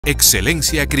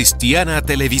Excelencia Cristiana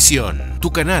Televisión,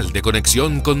 tu canal de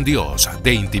conexión con Dios,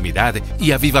 de intimidad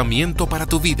y avivamiento para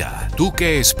tu vida. Tú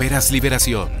que esperas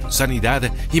liberación,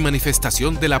 sanidad y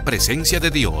manifestación de la presencia de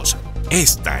Dios.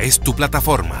 Esta es tu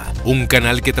plataforma, un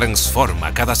canal que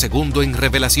transforma cada segundo en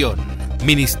revelación,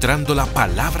 ministrando la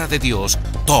palabra de Dios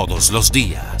todos los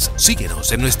días.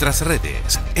 Síguenos en nuestras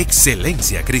redes.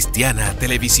 Excelencia Cristiana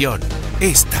Televisión.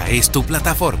 Esta es tu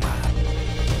plataforma.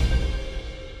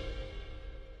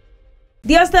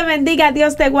 Dios te bendiga,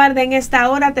 Dios te guarde. En esta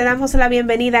hora te damos la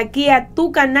bienvenida aquí a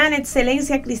tu canal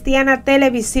Excelencia Cristiana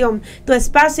Televisión, tu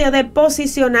espacio de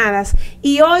posicionadas.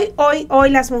 Y hoy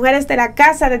las mujeres de la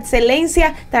Casa de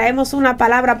Excelencia traemos una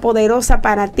palabra poderosa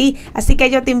para ti. Así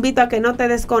que yo te invito a que no te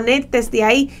desconectes de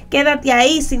ahí, quédate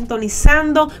ahí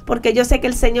sintonizando, porque yo sé que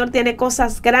el Señor tiene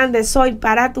cosas grandes hoy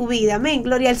para tu vida. Amén,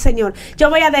 gloria al Señor. Yo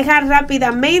voy a dejar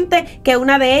rápidamente que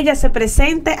una de ellas se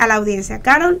presente a la audiencia.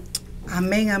 Carol.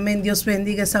 Amén, amén. Dios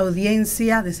bendiga esa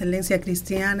audiencia de Excelencia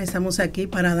Cristiana. Estamos aquí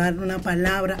para dar una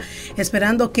palabra,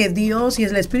 esperando que Dios y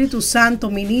el Espíritu Santo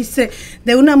ministre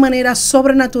de una manera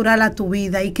sobrenatural a tu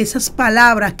vida y que esas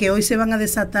palabras que hoy se van a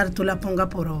desatar, tú las pongas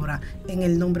por obra en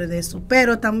el nombre de Jesús.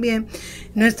 Pero también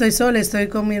no estoy sola, estoy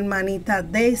con mi hermanita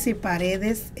Daisy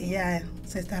Paredes. Ella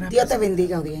se estará. Dios te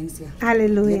bendiga, audiencia.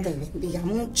 Aleluya. Dios te bendiga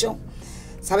mucho.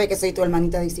 Sabe que soy tu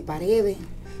hermanita Daisy Paredes,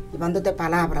 llevándote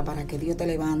palabra para que Dios te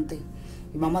levante.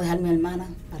 Y vamos a dejar a mi hermana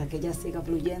para que ella siga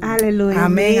fluyendo. Aleluya.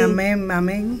 Amén, amén,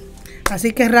 amén.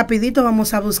 Así que rapidito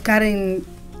vamos a buscar en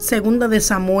 2 de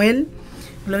Samuel.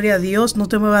 Gloria a Dios, no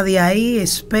te muevas de ahí.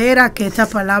 Espera que estas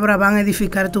palabras van a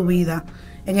edificar tu vida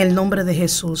en el nombre de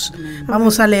Jesús. Amén.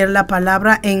 Vamos a leer la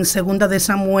palabra en 2 de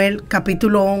Samuel,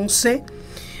 capítulo 11,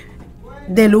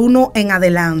 del 1 en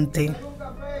adelante.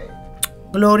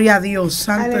 Gloria a Dios,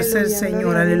 santo es el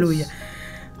Señor, aleluya.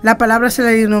 La palabra se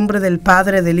le dio en nombre del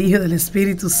Padre, del Hijo y del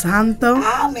Espíritu Santo.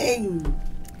 Amén.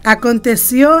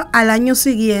 Aconteció al año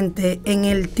siguiente, en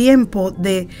el tiempo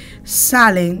de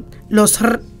salían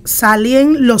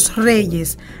los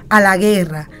reyes a la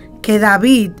guerra, que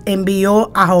David envió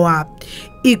a Joab,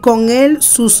 y con él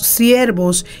sus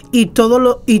siervos y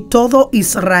todo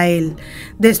Israel.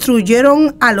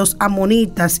 Destruyeron a los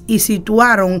amonitas y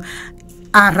situaron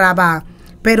a Rabá,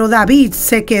 pero David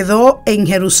se quedó en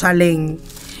Jerusalén.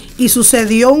 Y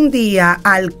sucedió un día,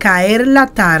 al caer la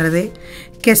tarde,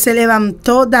 que se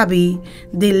levantó David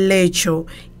del lecho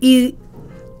y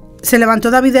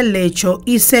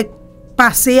se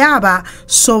paseaba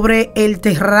sobre el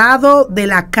terrado de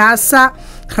la casa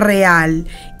real,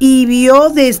 y vio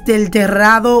desde el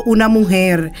terrado una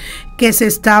mujer que se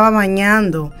estaba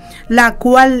bañando, la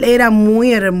cual era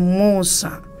muy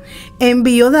hermosa.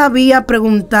 Envió David a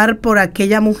preguntar por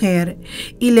aquella mujer,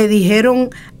 y le dijeron: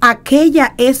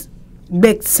 aquella es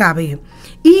Betsabé,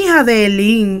 hija de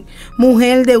Elín,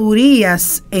 mujer de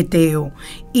Urías Eteo.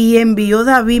 Y envió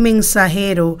David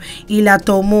mensajero, y la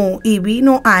tomó, y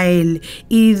vino a él,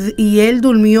 y él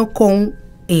durmió con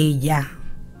ella.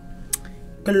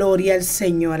 Gloria al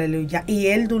Señor, aleluya. Y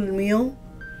él durmió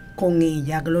con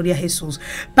ella, gloria a Jesús.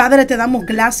 Padre, te damos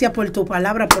gracias por tu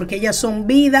palabra, porque ellas son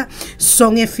vida,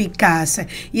 son eficaces.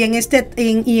 Y en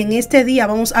este día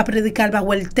vamos a predicar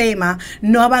bajo el tema: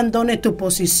 no abandones tu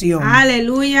posición.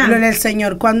 Aleluya. Gloria al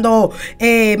Señor. Cuando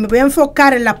me voy a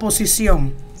enfocar en la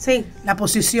posición. Sí. La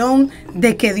posición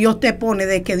de que Dios te pone,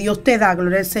 de que Dios te da,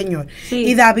 gloria al Señor. Sí.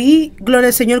 Y David, gloria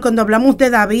al Señor, cuando hablamos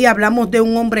de David, hablamos de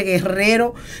un hombre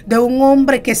guerrero, de un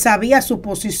hombre que sabía su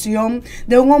posición,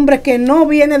 de un hombre que no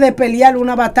viene de pelear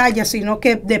una batalla, sino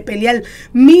que de pelear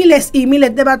miles y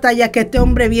miles de batallas que este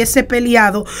hombre hubiese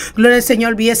peleado, gloria al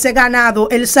Señor, hubiese ganado.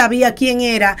 Él sabía quién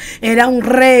era un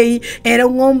rey, era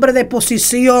un hombre de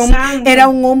posición, Santo. Era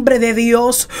un hombre de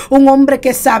Dios, un hombre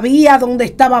que sabía dónde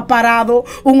estaba parado,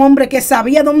 un hombre que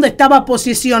sabía dónde estaba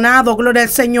posicionado, gloria al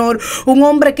Señor, un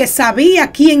hombre que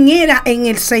sabía quién era en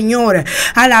el Señor.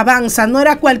 Alabanza, no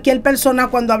era cualquier persona.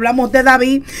 Cuando hablamos de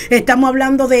David, estamos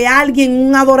hablando de alguien,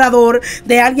 un adorador,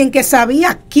 de alguien que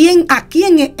sabía a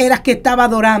quién era que estaba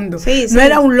adorando. Sí, sí. No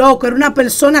era un loco, era una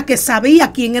persona que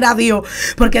sabía quién era Dios,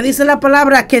 porque dice la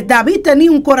palabra que David tenía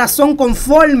un corazón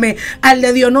conforme al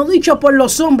de Dios, no dicho por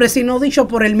los hombres, sino dicho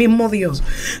por el mismo Dios.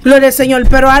 Gloria al Señor.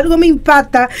 Pero algo me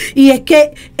impacta, y es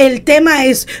que el tema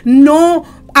es: no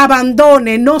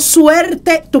abandone, no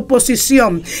suelte tu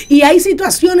posición. Y hay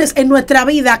situaciones en nuestra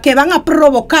vida que van a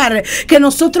provocar que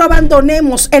nosotros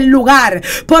abandonemos el lugar,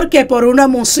 porque por una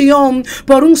emoción,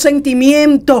 por un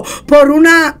sentimiento, por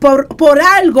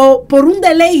algo, por un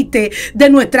deleite de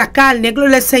nuestra carne,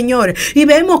 gloria al Señor. Y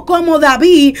vemos como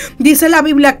David, dice la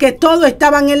Biblia, que todos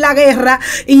estaban en la guerra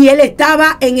y él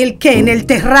estaba en el ¿qué? En el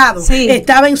terrado. Sí.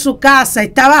 Estaba en su casa,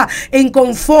 estaba en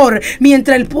confort,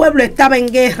 mientras el pueblo estaba en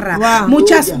guerra. Wow.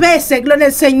 Muchas veces, gloria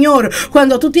al Señor,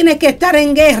 cuando tú tienes que estar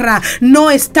en guerra,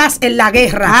 no estás en la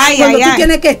guerra. Cuando tú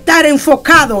tienes que estar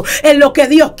enfocado en lo que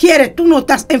Dios quiere, tú no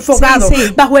estás enfocado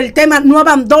bajo el tema, no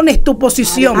abandones tu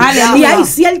posición. Y hay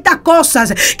ciertas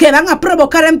cosas que van a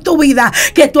provocar en tu vida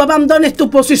que tú abandones tu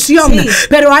posición.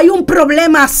 Pero hay un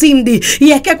problema, Cindy,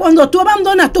 y es que cuando tú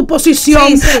abandonas tu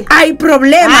posición, hay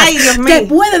problemas. Te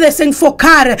puede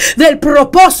desenfocar del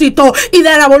propósito y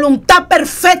de la voluntad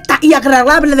perfecta y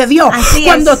agradable de Dios.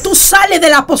 Cuando tú sales de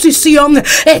la posición,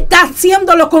 estás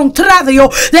haciendo lo contrario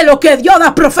de lo que Dios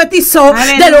profetizó,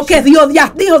 de lo que Dios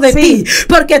ya dijo de ti,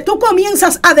 porque tú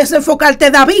comienzas a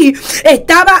desenfocarte. David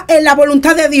estaba en la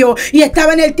voluntad de Dios y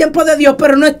estaba en el tiempo de Dios,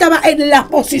 pero no estaba en la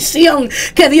posición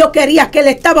que Dios quería que él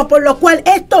estaba, por lo cual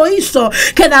esto hizo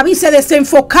que David se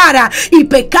desenfocara y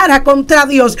pecara contra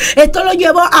Dios. Esto lo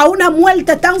llevó a una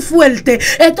muerte tan fuerte,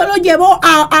 esto lo llevó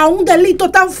a un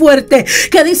delito tan fuerte,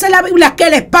 que dice la Biblia que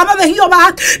la espada de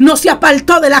Jehová no se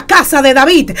apartó de la casa de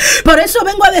David. Por eso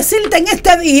vengo a decirte en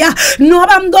este día, no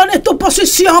abandones tu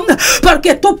posición,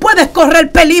 porque tú puedes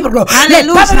correr peligro.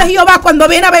 Aleluya. La espada de Jehová, cuando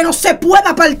viene a ver, no se puede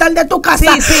apartar de tu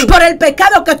casa por el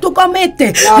pecado que tú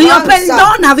cometes. Dios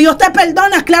perdona, Dios te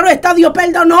perdona, claro está, Dios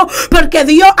perdonó, porque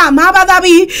Dios amaba a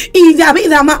David y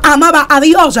David amaba a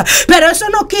Dios. Pero eso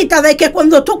no quita de que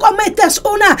cuando tú cometes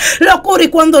una locura y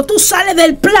cuando tú sales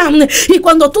del plan y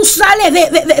cuando tú sales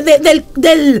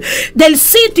del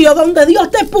sitio donde Dios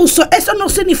te puso, eso no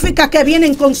significa que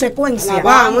vienen consecuencias.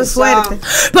 Muy fuerte.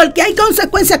 Porque hay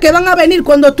consecuencias que van a venir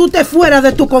cuando tú te fueras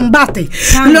de tu combate.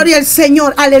 Gloria al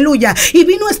Señor, aleluya. Y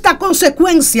vino esta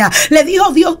consecuencia. Le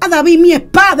dijo Dios a David: mi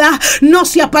espada no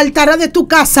se apartará de tu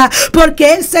casa,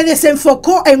 porque él se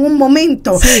desenfocó en un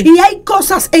momento. Y hay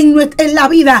cosas en la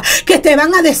vida que te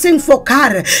van a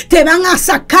desenfocar, te van a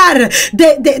sacar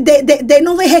de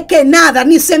no dejes que nada,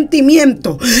 ni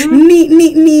sentimiento,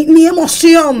 ni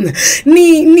emoción,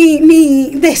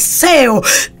 ni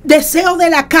deseo de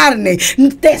la carne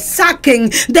te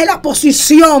saquen de la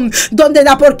posición donde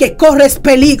porque corres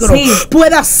peligro.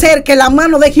 Puede ser que la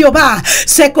mano de Jehová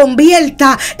se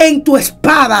convierta en tu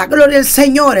espada, gloria al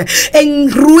Señor,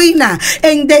 en ruina,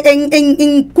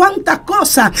 en cuántas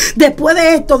cosas. Después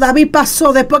de esto David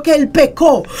pasó, después que él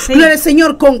pecó, gloria al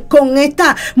Señor, con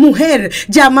esta mujer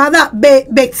llamada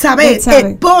Betsabé,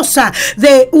 esposa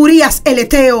de Urías el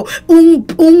Eteo,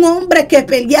 un hombre que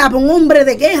peleaba, un hombre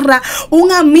de guerra,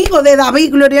 un amigo de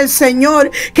David, gloria al Señor,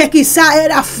 que quizá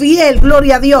era fiel,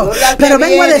 gloria a Dios. Pero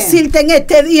vengo a decirte en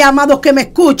este día, amado que me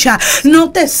escucha,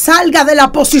 no te salgas de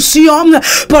la posición,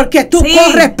 porque tú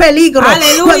corres peligro.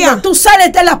 Aleluya. Cuando tú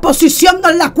sales de la posición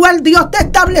en la cual Dios te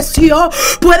estableció,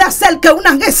 puede ser que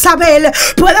una Jezabel,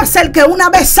 puede ser que una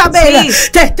Betsabé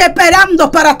te esté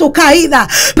esperando para tu caída,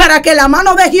 para que la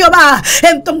mano de Jehová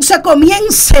entonces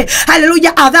comience,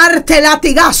 aleluya, a darte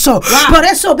latigazo. Por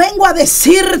eso vengo a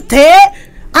decirte,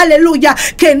 aleluya,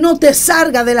 que no te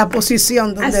salga de la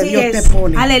posición donde Dios te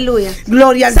pone. Aleluya.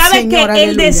 Gloria al Señor. ¿Sabe que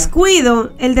el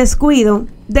descuido,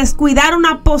 descuidar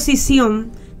una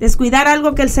posición, descuidar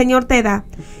algo que el Señor te da,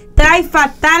 trae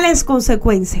fatales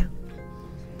consecuencias?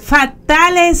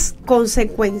 Fatales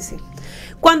consecuencias.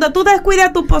 Cuando tú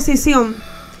descuidas tu posición,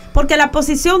 porque la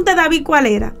posición de David, ¿cuál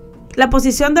era? La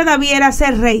posición de David era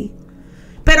ser rey.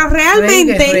 Pero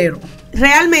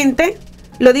realmente,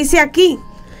 lo dice aquí.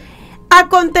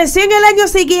 Aconteció en el año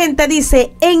siguiente,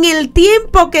 dice, en el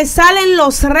tiempo que salen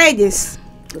los reyes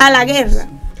a la guerra.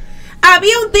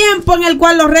 Había un tiempo en el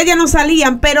cual los reyes no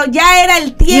salían, pero ya era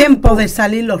el tiempo de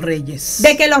salir los reyes.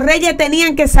 De que los reyes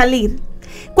tenían que salir.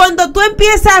 Cuando tú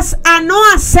empiezas a no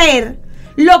hacer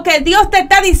lo que Dios te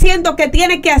está diciendo que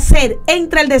tienes que hacer,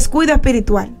 entra el descuido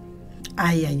espiritual.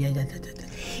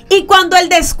 Y cuando el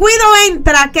descuido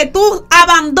entra, que tú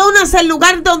abandonas el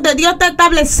lugar donde Dios te ha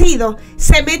establecido,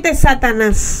 se mete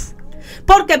Satanás.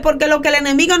 ¿Por qué? Porque lo que el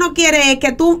enemigo no quiere es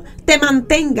que tú te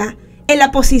mantengas en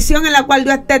la posición en la cual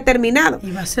Dios te ha determinado.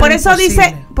 Por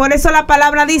eso la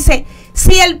palabra dice: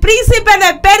 si el príncipe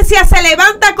de Persia se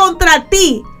levanta contra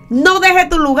ti, no deje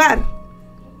tu lugar.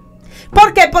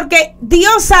 ¿Por qué? Porque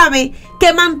Dios sabe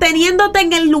que manteniéndote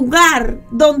en el lugar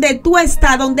donde tú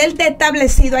estás, donde Él te ha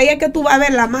establecido, ahí es que tú vas a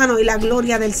ver la mano y la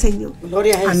gloria del Señor.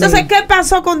 Gloria a Jesús. Entonces, ¿qué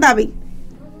pasó con David?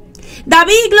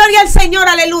 David, gloria al Señor,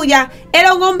 aleluya,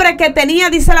 era un hombre que tenía,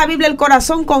 dice la Biblia, el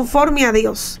corazón conforme a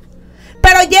Dios.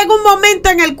 Pero llega un momento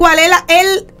en el cual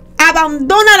él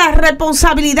abandona la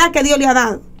responsabilidad que Dios le ha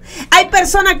dado. Hay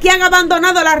personas que han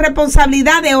abandonado la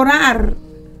responsabilidad de orar,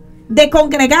 de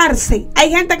congregarse.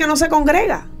 Hay gente que no se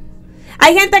congrega.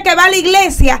 Hay gente que va a la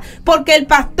iglesia porque el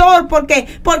pastor,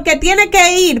 porque tiene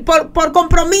que ir por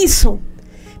compromiso,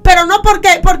 pero no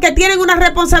porque tienen una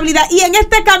responsabilidad. Y en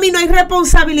este camino hay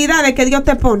responsabilidades que Dios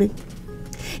te pone.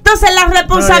 Entonces la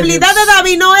responsabilidad de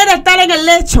David no era estar en el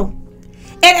lecho,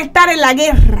 era estar en la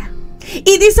guerra.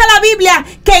 Y dice la Biblia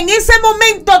que en ese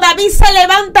momento David se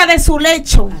levanta de su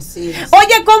lecho. Así es.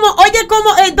 Oye, cómo,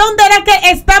 ¿dónde era que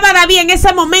estaba David en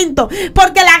ese momento?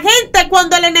 Porque la gente,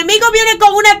 cuando el enemigo viene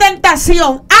con una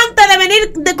tentación, antes de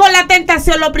venir con la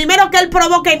tentación, lo primero que él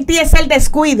provoca en ti es el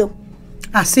descuido.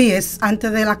 Así es,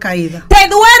 antes de la caída. Te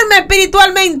duerme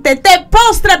espiritualmente, te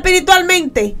postra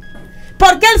espiritualmente.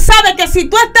 Porque él sabe que si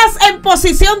tú estás en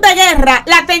posición de guerra,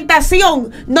 la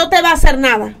tentación no te va a hacer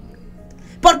nada.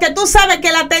 Porque tú sabes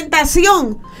que la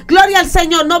tentación, gloria al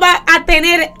Señor, no va a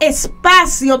tener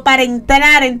espacio para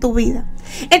entrar en tu vida.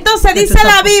 Entonces dice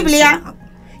la Biblia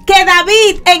que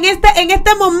David en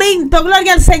este momento,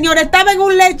 gloria al Señor, estaba en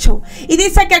un lecho. Y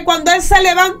dice que cuando él se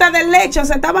levanta del lecho,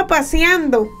 se estaba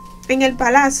paseando en el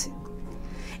palacio.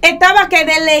 Estaba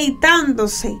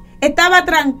deleitándose. Estaba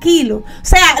tranquilo. O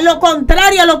sea, lo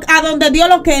contrario a donde Dios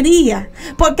lo quería.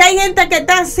 Porque hay gente que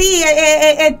está así,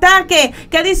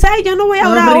 que dice, ay, yo no voy a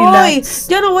orar hoy,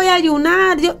 yo no voy a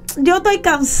ayunar, yo estoy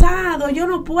cansado, yo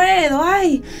no puedo,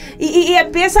 ay. Y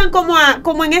empiezan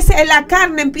en la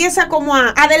carne, empieza como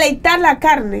a deleitar la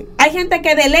carne. Hay gente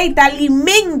que deleita,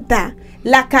 alimenta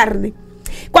la carne.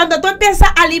 Cuando tú empiezas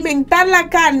a alimentar la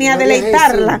carne, a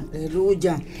deleitarla,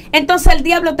 aleluya, entonces el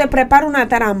diablo te prepara una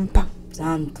trampa.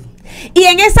 Santo. Y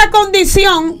en esa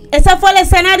condición, ese fue el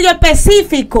escenario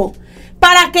específico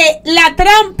para que la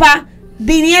trampa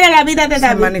viniera a la vida de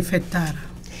David. Se manifestara.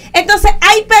 Entonces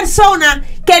hay personas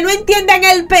que no entienden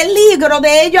el peligro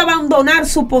de ellos abandonar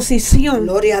su posición.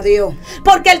 Gloria a Dios.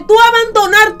 Porque el tú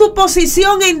abandonar tu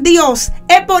posición en Dios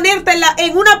es ponerte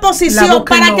en una posición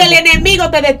para que el enemigo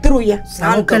te destruya.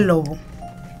 La boca el lobo.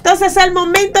 Entonces es el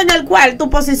momento en el cual tu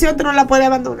posición tú no la puedes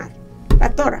abandonar.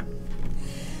 Pastora.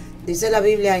 Dice la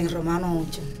Biblia en Romanos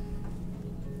 8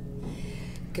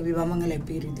 que vivamos en el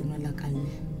espíritu y no en la carne.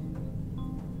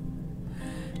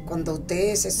 Cuando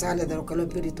usted se sale de lo que es lo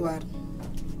espiritual,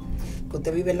 que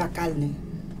usted vive en la carne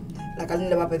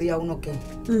le va a pedir a uno que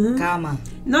cama.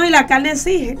 No, y la carne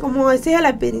exige, como exige el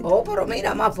espíritu. Oh, pero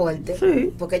mira, más fuerte.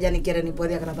 Sí. Porque ella ni quiere ni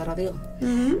puede agradar a Dios.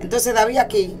 Entonces David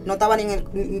aquí no estaba ni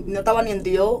en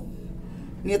Dios,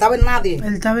 ni estaba en nadie.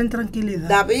 Él estaba en tranquilidad.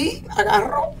 David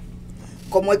agarró,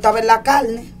 como él estaba en la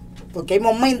carne, porque hay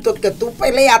momentos que tú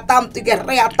peleas tanto y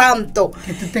guerreas tanto,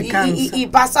 que tú te cansas. Y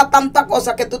pasa tanta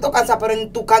cosa que tú te cansas, pero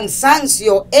en tu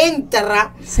cansancio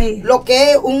entra lo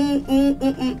que es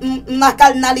una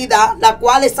carnalidad, la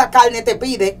cual esa carne te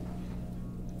pide.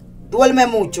 Duerme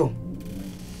mucho,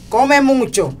 come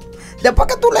mucho. Después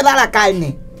que tú le das la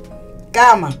carne,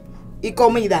 cama y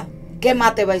comida, ¿qué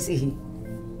más te va a exigir?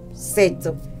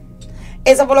 Sexo.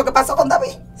 Eso fue lo que pasó con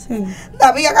David. Sí.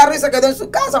 David agarró y se quedó en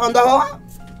su casa cuando Jehová.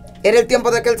 Era el tiempo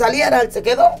de que él saliera, él se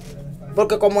quedó.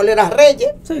 Porque como él era rey,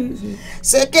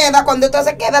 se queda, cuando usted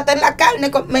se queda, está en la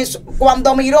carne.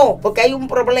 Cuando miró, porque hay un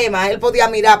problema, él podía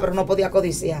mirar, pero no podía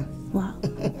codiciar. Wow.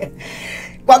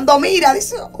 Cuando mira,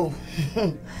 dice,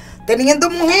 teniendo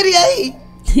mujeres ahí,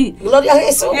 gloria a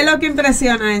Jesús. Es lo que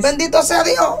impresiona eso. Bendito sea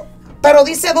Dios. Pero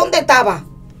dice, ¿dónde estaba?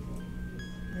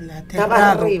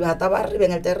 Estaba arriba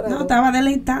en el terrado. No, estaba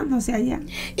deleitándose allá.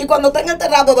 Y cuando está en el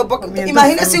terrado,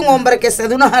 imagínese un hombre que se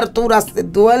de unas alturas, se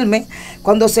duerme,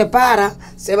 cuando se para,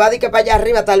 se va a decir que para allá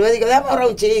arriba, tal vez diga, déjame orar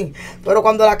un chin. Pero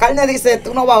cuando la carne dice,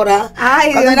 tú no vas a orar,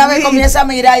 cuando una vez comienza a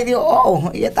mirar y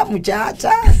digo, y esta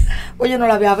muchacha, oye, no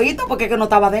la había visto, porque es que no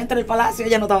estaba dentro del palacio,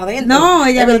 ella no estaba dentro. No,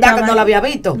 ella es no verdad estaba que no la había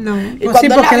visto. No. Y pues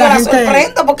cuando él la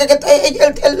sorprende, porque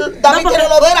David quiere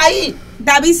lo ver ahí.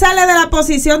 David sale de la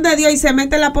posición de Dios y se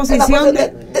mete en la posición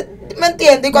 ¿me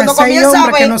entiendes? Y cuando comienza a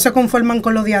ver que no se conforman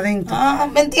con lo de adentro.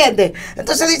 ¿Me entiendes?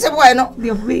 Entonces dice, bueno,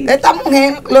 Dios mío, esta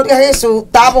mujer, gloria a Jesús,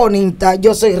 está bonita,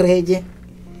 yo soy rey.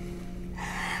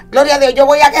 Gloria a Dios, yo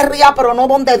voy a guerrear, pero no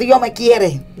donde Dios me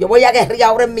quiere. Yo voy a guerrear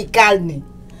ahora en mi carne.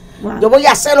 Wow. Yo voy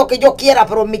a hacer lo que yo quiera,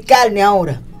 pero en mi carne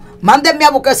ahora. Mándenme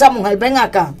a buscar a esa mujer, ven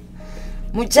acá.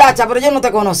 Muchacha, pero yo no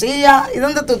te conocía. ¿Y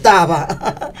dónde tú estabas?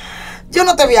 Yo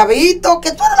no te había visto,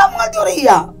 que tú eres la mujer de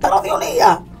Uría, pero de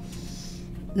Uría.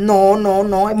 No,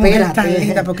 Mujer tan espérate.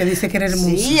 linda, porque dice que era hermosa.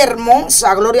 Sí,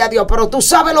 hermosa, gloria a Dios. Pero tú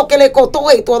sabes lo que le costó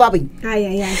esto a David.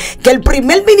 Ay. Que el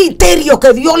primer ministerio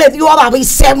que Dios le dio a David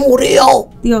se murió.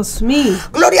 Dios mío.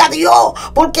 Gloria a Dios,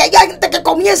 porque hay gente que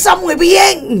comienza muy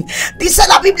bien. Dice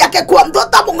la Biblia que cuando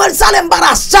esta mujer sale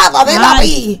embarazada de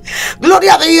David,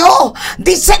 gloria a Dios,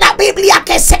 dice la Biblia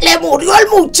que se le murió el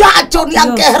muchacho, ni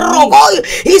aunque rogó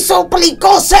y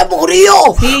suplicó, se murió.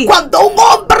 Sí. Cuando un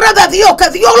hombre de Dios, que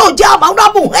Dios lo llama, una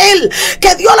mujer,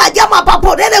 que Dios la llama para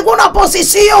poner en una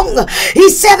posición y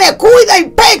se descuida y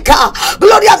peca,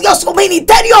 gloria a Dios, su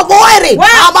ministerio muere. Wow.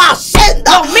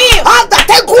 Amacenda. Dios mío. Anda,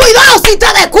 ten cuidado si te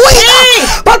descuidas. Sí.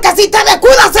 Porque si te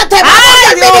descuidas se te va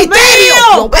el Dios ministerio. mío,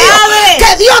 Dios mío, Padre.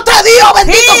 que Dios te dio,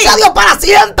 bendito Sí. sea Dios para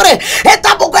siempre.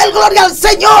 Esta mujer, gloria al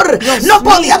Señor, Dios no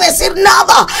mío. podía decir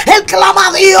nada. Él clama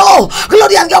a Dios,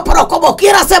 gloria a Dios, pero como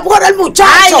quiera se muere el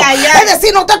muchacho. Ay. Es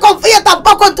decir, no te confíes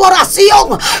tampoco en tu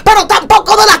oración, pero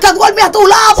tampoco de la que duerme a tu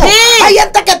lado. Sí. Hay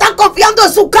gente que están confiando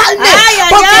en su carne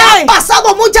porque han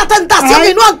pasado mucha tentación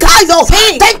y no han caído.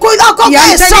 Sí. Ten cuidado con Y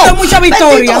han eso. tenido mucha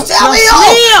victoria. Bendito sea Dios Dios.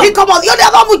 mío. Y como Dios le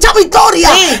ha dado mucha victoria,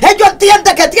 Sí. ellos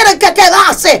entienden que tienen que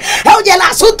quedarse. Oye, el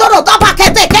asunto no está para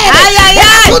que te quedes. Ay.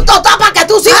 El asunto está para que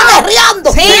tú sigas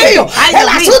guerreando. Sí. Mío. Ay, El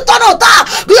Dios mío. asunto no está,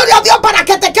 gloria a Dios, para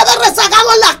que te quedes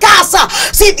rezagado en la casa.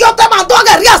 Si Dios te mandó a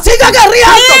guerrear, sigue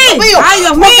guerreando. Sí. Dios mío. Ay,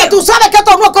 Dios Porque mío. tú sabes que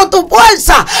esto no es con tu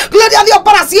fuerza. Gloria a Dios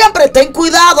para siempre. Ten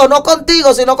cuidado, no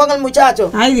contigo, sino con el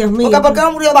muchacho. Ay, Dios mío. Porque ¿por qué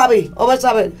no murió David? O vas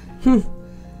a ver.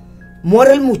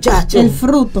 Muere el muchacho. El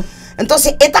fruto.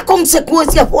 Entonces, esta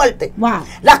consecuencia es fuerte. Wow.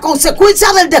 La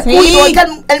consecuencia del descuido Sí. es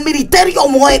que el ministerio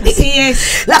muere. Así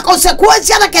es. La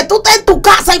consecuencia de que tú estés en tu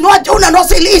casa y no ayunes, no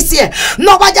silicies,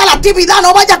 no vayas a la actividad,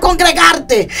 no vayas a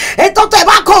congregarte. Esto te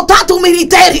va a costar tu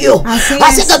ministerio.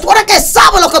 Así es. que tú eres que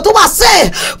sabes lo que tú vas a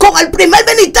hacer con el primer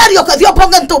ministerio que Dios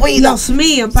ponga en tu vida. Dios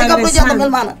mío, Siga Padre fluyendo, mi Santo.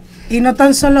 hermana. Y no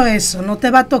tan solo eso, no te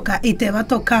va a tocar, y te va a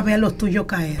tocar ver a los tuyos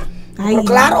caer. Ay, Pero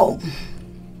claro.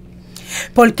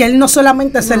 Porque él no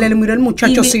solamente se le murió el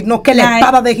muchacho, Y sino que la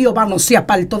espada de Jehová no se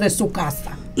apartó de su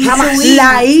casa. Y Jamás. su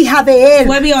hija La hija de él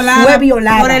fue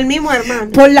violada por el mismo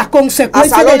hermano. por las A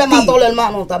consecuencias Salón de le ti. mató el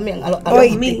hermano también.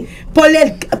 Oíste,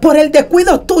 por el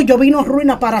descuido tuyo vino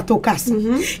ruina para tu casa.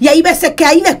 Y hay veces que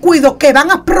hay descuidos que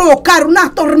van a provocar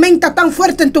una tormenta tan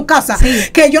fuerte en tu casa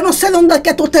que yo no sé dónde es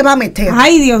que tú te vas a meter.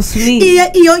 Ay, Dios mío.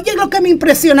 Y oye lo que me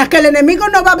impresiona, que el enemigo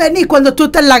no va a venir cuando tú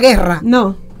estés en la guerra.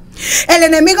 No. El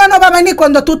enemigo no va a venir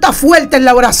cuando tú estás fuerte en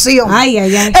la oración. Ay.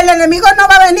 El enemigo no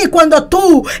va a venir cuando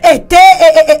tú estés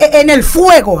en el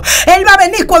fuego. Él va a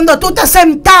venir cuando tú estés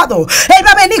sentado. Él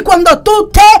va a venir cuando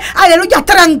tú estés, aleluya,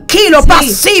 tranquilo,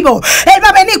 pasivo. Él va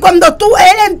a venir cuando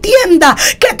él entienda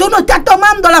que tú no estás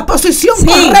tomando la posición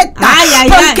correcta.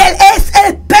 Porque él es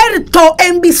experto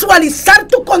en visualizar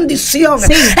tu condición.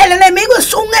 El enemigo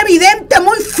es un evidente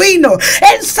muy fino.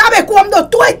 Él sabe cuando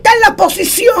tú estás en la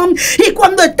posición y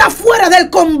cuando estás fuera del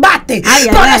combate.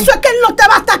 Por eso es que él no te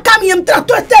va a atacar mientras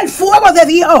tú estés en el fuego de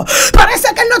Dios. Por eso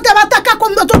es que él no te va a atacar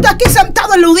cuando tú estés aquí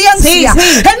sentado en la audiencia.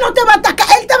 Él no te va a atacar.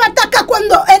 Él te va a atacar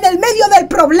cuando en el medio del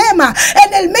problema,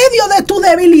 en el medio de tu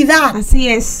debilidad. Así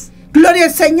es. Gloria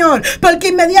al Señor. Porque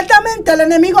inmediatamente el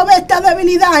enemigo ve esta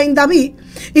debilidad en David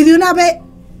y de una vez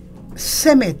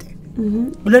se mete.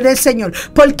 Gloria al Señor.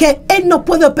 Porque él no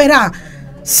puede operar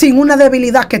sin una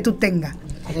debilidad que tú tengas.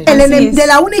 De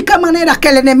la única manera que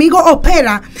el enemigo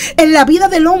opera en la vida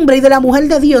del hombre y de la mujer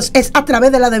de Dios es a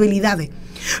través de las debilidades.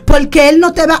 Porque él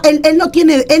no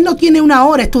tiene una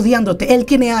hora estudiándote, él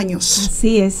tiene años.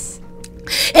 Así es.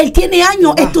 Él tiene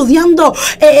años estudiando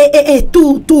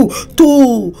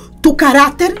tu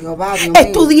carácter,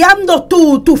 estudiando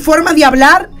tu forma de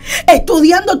hablar,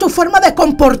 estudiando tu forma de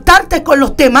comportarte con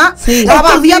los demás,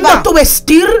 estudiando tu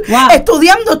vestir,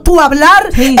 estudiando tu hablar,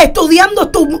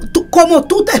 estudiando cómo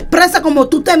tú te expresas, cómo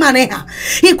tú te manejas.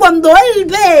 Y cuando él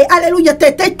ve, aleluya, te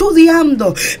está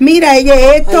estudiando, mira, ella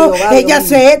es esto, ella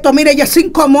hace esto, mira, ella se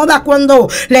incomoda cuando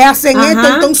le hacen esto,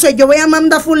 entonces yo voy a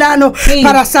mandar a fulano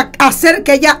para hacer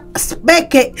que ella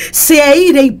peque, se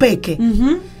aire y peque.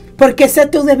 Porque esa es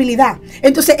tu debilidad.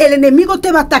 Entonces el enemigo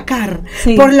te va a atacar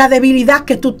por la debilidad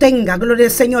que tú tengas, gloria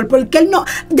al Señor. Porque él no,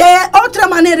 de otra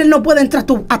manera él no puede entrar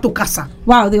a tu casa.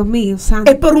 Wow, Dios mío, santo.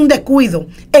 Es por un descuido,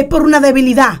 es por una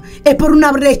debilidad, es por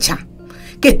una brecha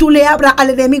que tú le abras al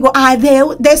enemigo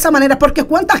de esa manera. Porque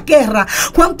cuántas guerras,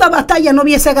 cuántas batallas no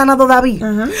hubiese ganado David,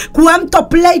 cuántos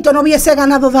pleitos no hubiese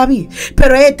ganado David,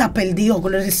 pero esta perdió,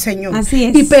 gloria al Señor. Así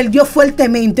es. Y perdió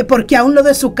fuertemente porque aún los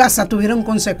de su casa tuvieron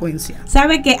consecuencias.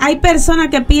 ¿Sabe que hay personas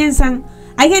que piensan,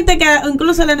 hay gente que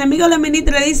incluso el enemigo le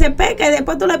ministra y le dice peca y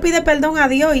después tú le pides perdón a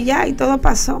Dios y ya, y todo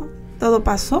pasó? Todo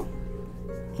pasó.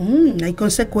 Hay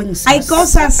consecuencias. Hay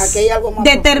cosas Aquí hay algo más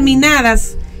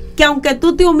determinadas que aunque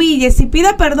tú te humilles y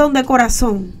pidas perdón de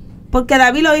corazón, porque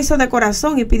David lo hizo de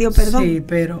corazón y pidió perdón. Sí,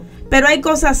 pero hay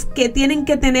cosas que tienen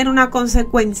que tener una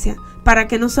consecuencia para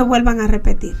que no se vuelvan a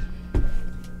repetir.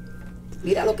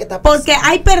 Mira lo que está pasando. Porque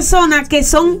hay personas que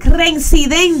son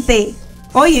reincidentes.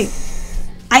 Oye,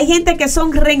 hay gente que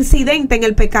son reincidentes en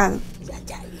el pecado.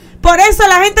 Por eso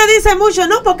la gente dice mucho,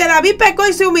 no, porque David pecó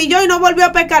y se humilló y no volvió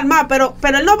a pecar más. Pero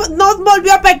él no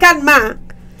volvió a pecar más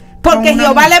porque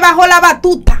Jehová le bajó la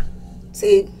batuta.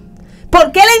 Sí.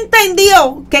 Porque él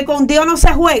entendió que con Dios no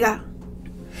se juega.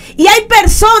 Y hay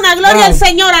personas, gloria al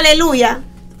Señor, aleluya,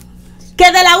 que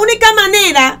de la única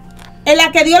manera en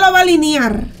la que Dios lo va a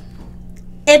alinear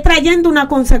es trayendo una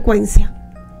consecuencia.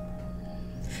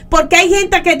 Porque hay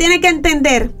gente que tiene que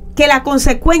entender que las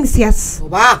consecuencias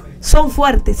son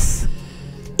fuertes.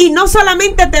 Y no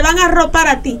solamente te van a arropar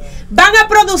a ti, van a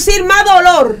producir más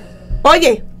dolor,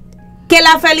 oye, que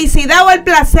la felicidad o el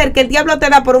placer que el diablo te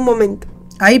da por un momento.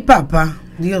 ay, papá,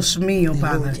 Dios mío,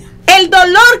 Padre. El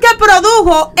dolor que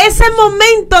produjo ese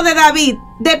momento de David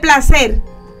de placer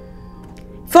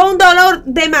fue un dolor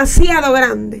demasiado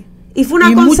grande. Y fue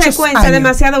una consecuencia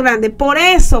demasiado grande. Por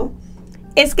eso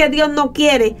es que Dios no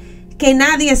quiere que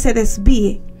nadie se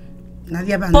desvíe.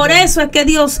 Nadie abandona. Por eso es que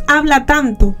Dios habla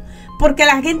tanto. Porque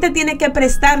la gente tiene que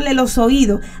prestarle los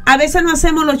oídos. A veces no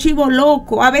hacemos los chivos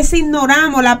locos. A veces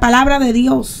ignoramos la palabra de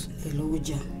Dios.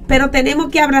 Aleluya. Pero tenemos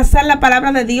que abrazar la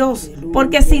palabra de Dios.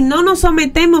 Porque si no nos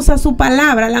sometemos a su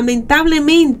palabra,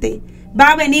 lamentablemente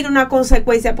va a venir una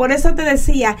consecuencia. Por eso te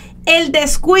decía, el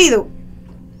descuido,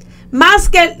 más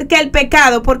que el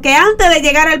pecado, porque antes de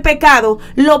llegar al pecado,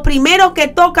 lo primero que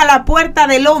toca la puerta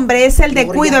del hombre es el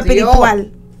descuido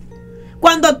espiritual.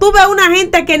 Cuando tú ves a una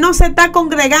gente que no se está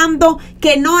congregando,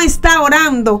 que no está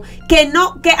orando, que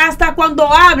hasta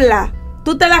cuando habla,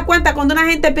 tú te das cuenta cuando una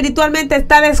gente espiritualmente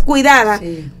está descuidada,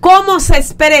 cómo se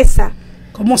expresa,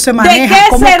 cómo se maneja,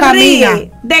 cómo camina,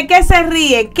 de qué se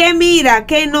ríe, qué mira,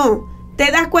 qué no.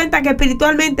 Te das cuenta que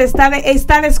espiritualmente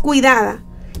está descuidada.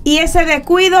 Y ese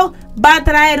descuido va a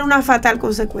traer una fatal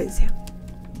consecuencia.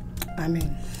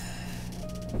 Amén.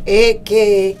 Es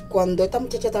que cuando esta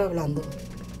muchacha estaba hablando,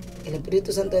 el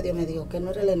Espíritu Santo de Dios me dijo que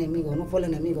no era el enemigo, no fue el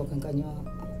enemigo que engañó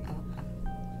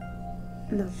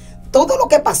No. Todo lo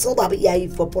que pasó David ahí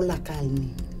fue por la carne.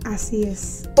 Así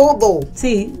es. Todo.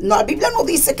 Sí. No, la Biblia no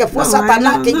dice que fue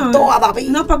Satanás que quitó a David.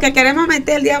 No, porque queremos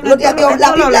meter el diablo. Gloria a Dios.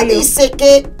 La Biblia dice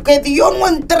que Dios no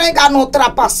entrega a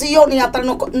nuestra pasión ni a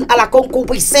la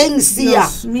concupiscencia.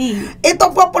 Dios mío.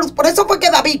 Esto fue por eso fue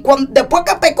que David, después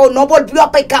que pecó, no volvió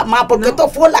a pecar más, porque esto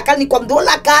fue en la carne. Y cuando en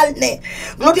la carne,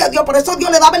 gloria a Dios, por eso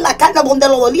Dios le daba en la carne donde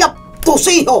lo dolía tus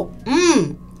hijos.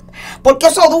 Porque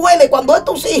eso duele cuando es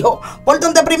tus hijos. Por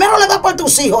donde primero le da por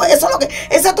tus hijos. Eso es lo que,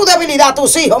 esa es tu debilidad,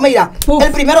 tus hijos. Mira,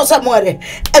 el primero se muere,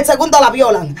 el segundo la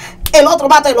violan, el otro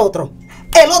mata al otro,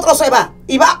 el otro se va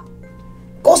y va.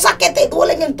 Cosas que te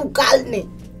duelen en tu carne.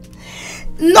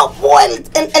 No fue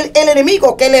el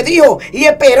enemigo que le dio y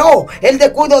esperó el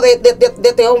descuido de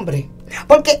este hombre.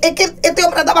 Porque es que este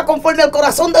hombre andaba conforme al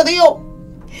corazón de Dios.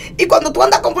 Y cuando tú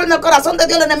andas conforme al corazón de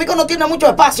Dios, el enemigo no tiene mucho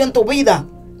espacio en tu vida.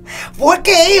 Fue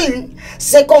que él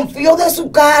se confió de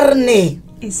su carne.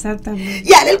 Exactamente.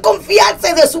 Y al él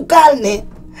confiarse de su carne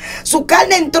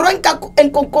entró en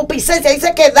concupiscencia.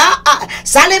 Dice que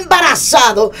sale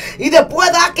embarazado y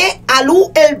después da a luz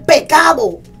el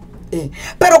pecado.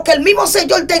 Pero que el mismo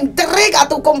Señor te entrega a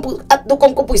tu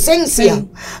concupiscencia. Sí.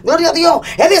 Gloria a Dios.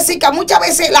 Es decir, que muchas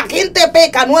veces la gente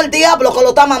peca, no el diablo que lo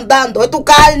está mandando, es tu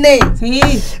carne. Sí.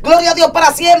 Gloria a Dios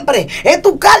para siempre. Es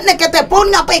tu carne que te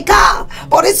pone a pecar.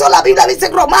 Por eso la Biblia dice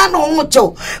en Romanos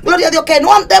 8, gloria a Dios, que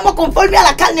no andemos conforme a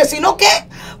la carne, sino que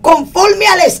conforme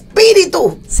al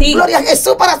Espíritu. Sí. Gloria a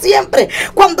Jesús para siempre.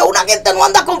 Cuando una gente no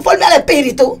anda conforme al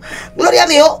Espíritu, gloria a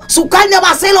Dios, su carne va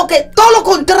a hacer todo lo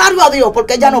contrario a Dios,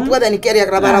 porque ella no puede ni quiere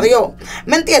agradar a Dios.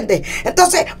 ¿Me entiendes?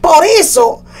 Entonces, por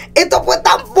eso, esto fue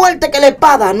tan fuerte que la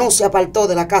espada no se apartó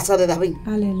de la casa de David.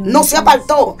 Aleluya. No se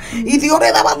apartó. Y Dios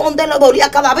le daba donde le dolía.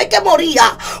 Cada vez que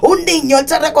moría un niño, él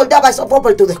se recordaba, eso fue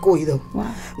por tu descuido. Wow.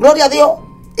 Gloria a Dios.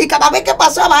 Y cada vez que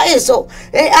pasaba eso,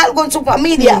 algo en su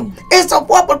familia, eso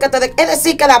fue porque es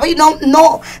decir, que David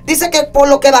no, dice que por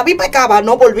lo que David pecaba,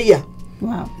 no volvía.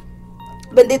 Wow.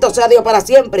 Bendito sea Dios para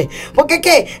siempre. Porque es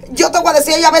que yo te voy a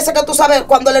decir, hay a veces que tú sabes,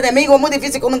 cuando el enemigo, es muy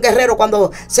difícil con un guerrero,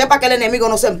 cuando sepa que el enemigo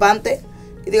no se empante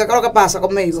y diga, ¿qué es lo que pasa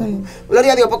conmigo? Sí.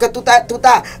 Gloria a Dios, porque tú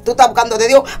estás buscando de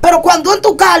Dios. Pero cuando en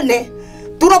tu carne,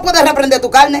 tú no puedes reprender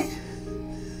tu carne.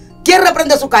 ¿Quién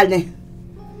reprende su carne?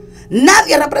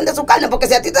 Nadie reprende su carne, porque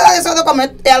si a ti te da deseo de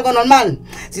comer, es algo normal.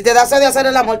 Si te da deseo de hacer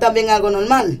el amor, también es algo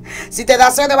normal. Si te da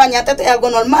deseo de bañarte, es algo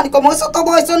normal. Y como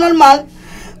todo eso es normal,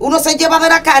 uno se lleva de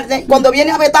la carne cuando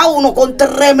viene a vetar uno con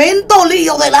tremendo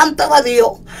lío delante de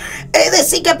Dios. Es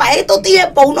decir, que para estos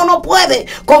tiempos uno no puede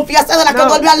confiarse de la que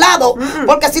duerme al lado.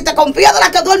 Porque si te confías de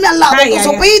la que duerme al lado, tú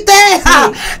supiste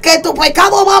que tu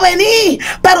pecado va a venir,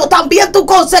 pero también tu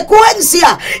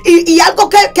consecuencia. Y algo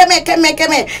que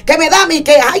me da a mí,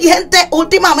 que hay gente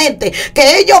últimamente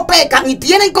que ellos pecan y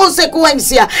tienen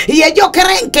consecuencias, y ellos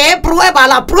creen que es prueba.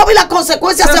 La prueba y la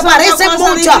consecuencia se parecen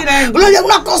mucho.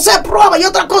 Una cosa es prueba y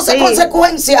otra cosa es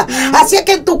consecuencia. Así es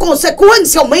que en tu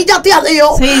consecuencia humíllate a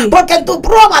Dios, porque en tu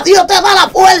prueba Dios te da la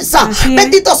fuerza.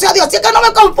 Bendito sea Dios. Así que no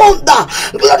me confunda,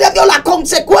 gloria a Dios, la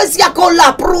consecuencia con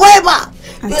la prueba.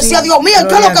 Yo decía, Dios mío,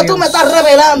 ¿qué es lo que tú me estás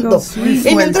revelando?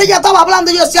 Y mientras ella estaba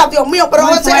hablando, yo decía, Dios mío, pero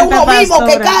a veces es uno mismo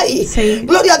que cae.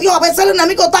 Gloria a Dios, a veces el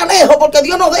enemigo está lejos, porque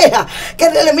Dios no deja que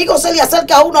el enemigo se le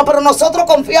acerque a uno, pero nosotros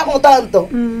confiamos tanto.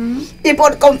 Y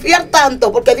por confiar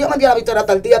tanto, porque Dios me dio la victoria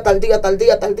tal día, tal día, tal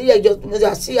día, tal día, y yo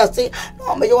así, no,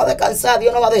 hombre, yo voy a descansar,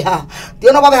 Dios no va a dejar.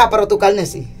 Dios no va a dejar, pero tu carne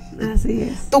sí. Así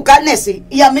es. Tu carne sí.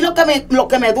 Y a mí lo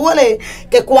que me duele es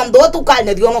que cuando es tu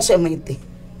carne, Dios no se mete.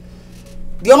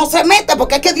 Dios no se mete,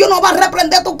 porque es que Dios no va a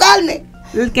reprender tu carne.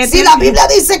 Si la Biblia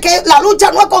dice que la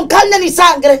lucha no es con carne ni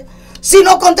sangre,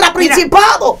 sino contra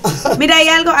principados. Mira,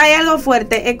 hay algo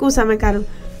fuerte. Escúchame, Carol.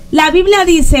 La Biblia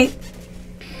dice,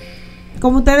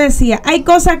 como usted decía, hay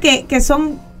cosas que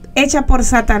son hechas por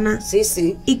Satanás.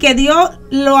 Sí. Y que Dios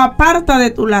lo aparta de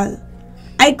tu lado.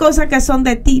 Hay cosas que son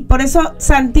de ti. Por eso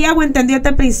Santiago entendió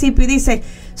este principio y dice,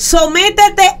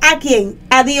 sométete ¿a quién?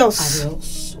 A Dios. A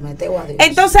Dios. Somete a Dios.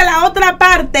 Entonces la otra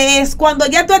parte es, cuando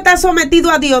ya tú estás sometido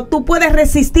a Dios, tú puedes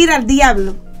resistir al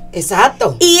diablo.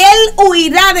 Exacto. Y él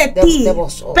huirá de ti.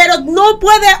 Pero no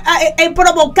puede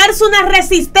provocarse una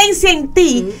resistencia en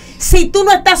ti si tú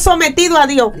no estás sometido a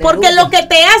Dios. Aleluya. Porque lo que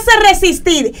te hace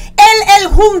resistir, él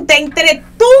junta entre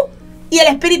tú y el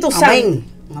Espíritu Santo.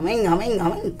 Amén.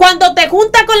 Cuando te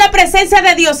juntas con la presencia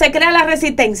de Dios, se crea la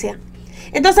resistencia.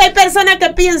 Entonces hay personas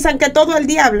que piensan que todo es el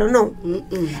diablo. No.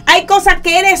 Hay cosas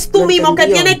que eres tú mismo que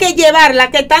tienes que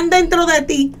llevarla, que están dentro de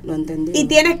ti. Y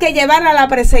tienes que llevarla a la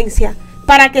presencia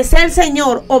para que sea el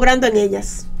Señor obrando en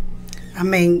ellas.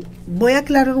 Amén. Voy a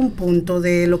aclarar un punto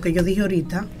de lo que yo dije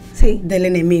ahorita, del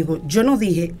enemigo. Yo no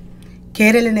dije que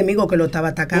era el enemigo que lo estaba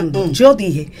atacando. Yo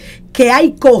dije que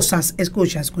hay cosas,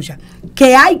 escucha,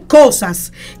 que hay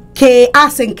cosas que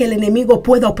hacen que el enemigo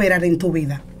pueda operar en tu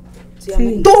vida.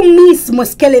 Tú mismo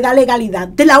es que le da legalidad.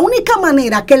 De la única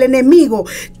manera que el enemigo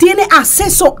tiene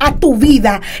acceso a tu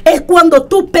vida es cuando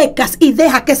tú pecas y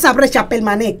dejas que esa brecha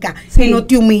permanezca y no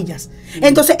te humillas.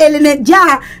 Entonces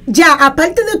ya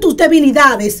aparte de tus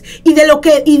debilidades y de lo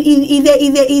que y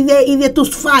de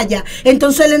tus fallas,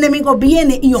 entonces el enemigo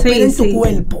viene y opera en tu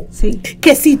cuerpo.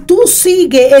 Que si tú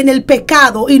sigues en el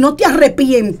pecado y no te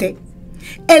arrepientes,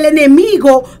 el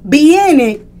enemigo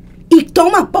viene y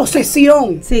toma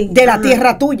posesión de la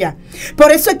tierra tuya.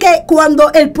 Por eso es que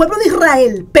cuando el pueblo de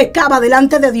Israel pecaba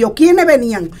delante de Dios, ¿quiénes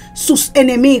venían? Sus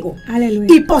enemigos.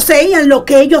 Aleluya. Y poseían lo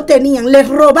que ellos tenían, les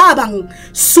robaban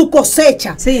su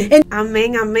cosecha.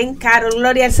 Amén, Carol,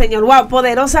 gloria al Señor. Wow,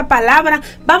 poderosa palabra.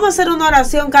 Vamos a hacer una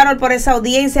oración, Carol, por esa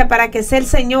audiencia, para que sea el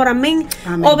Señor, amén,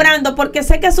 obrando, porque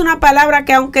sé que es una palabra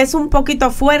que, aunque es un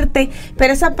poquito fuerte,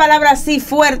 pero esas palabras sí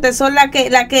fuertes son la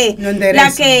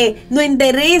que no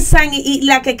enderezan y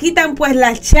la que quitan pues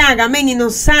la chaga, amén, y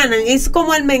nos sanan. Es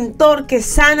como el mentor que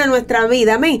sana nuestra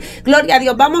vida, amén. Gloria a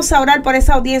Dios. Vamos a orar por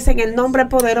esa audiencia en el nombre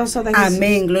poderoso de Jesús.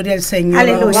 Amén, gloria al Señor.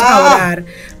 Aleluya. Vamos a orar.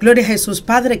 Gloria a Jesús.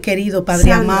 Padre querido,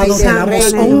 Padre amado, te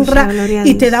damos honra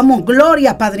y te damos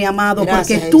gloria, Padre amado,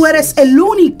 porque tú eres el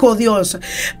único Dios,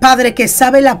 Padre, que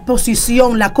sabe la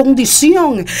posición, la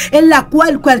condición en la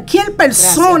cual cualquier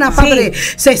persona, Padre,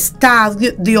 se está,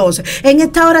 Dios. En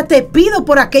esta hora te pido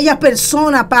por aquella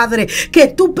persona, Padre, que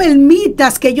tú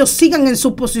permitas que ellos sigan en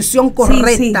su posición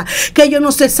correcta, que ellos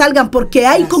no se salgan, porque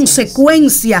hay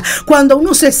consecuencias cuando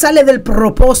uno se sale del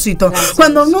propósito,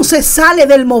 cuando uno se sale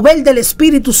del mover del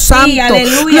Espíritu Santo,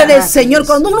 del Señor,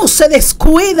 cuando uno se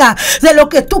descuida de lo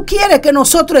que tú quieres que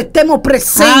nosotros estemos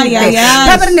presentes.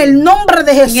 Padre, en el nombre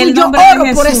de Jesús, yo oro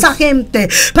por esa gente,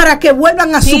 para que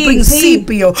vuelvan a su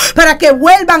principio, para que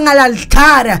vuelvan al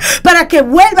altar, para que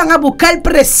vuelvan a buscar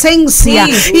presencia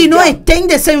y no estén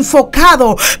desenfocados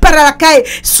enfocado para que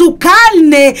su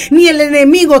carne ni el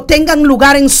enemigo tengan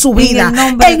lugar en su vida.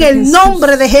 En el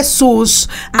nombre de Jesús.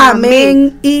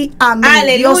 Amén y amén.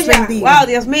 Aleluya. Dios bendiga. Wow,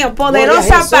 Dios mío,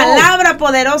 poderosa palabra,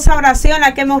 poderosa oración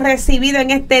la que hemos recibido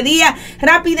en este día.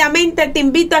 Rápidamente te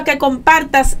invito a que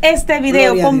compartas este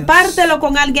video, compártelo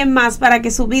con alguien más para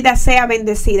que su vida sea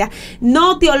bendecida.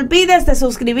 No te olvides de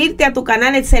suscribirte a tu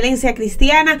canal Excelencia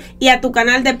Cristiana y a tu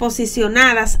canal de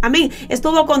Posicionadas. Amén.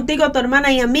 Estuvo contigo tu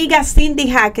hermana y amiga Cindy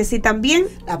Jaques y también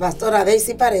la pastora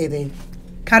Daisy Paredes,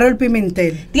 Carol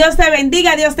Pimentel. Dios te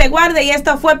bendiga, Dios te guarde, y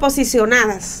esto fue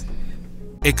Posicionadas.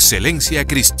 Excelencia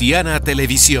Cristiana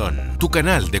Televisión, tu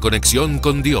canal de conexión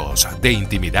con Dios, de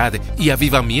intimidad y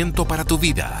avivamiento para tu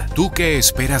vida. Tú que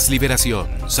esperas liberación,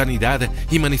 sanidad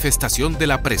y manifestación de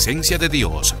la presencia de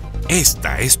Dios.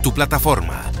 Esta es tu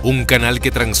plataforma, un canal que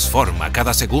transforma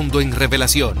cada segundo en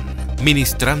revelación,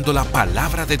 ministrando la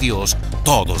palabra de Dios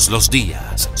todos los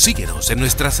días. Síguenos en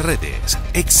nuestras redes.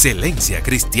 Excelencia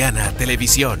Cristiana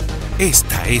Televisión.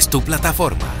 Esta es tu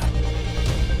plataforma.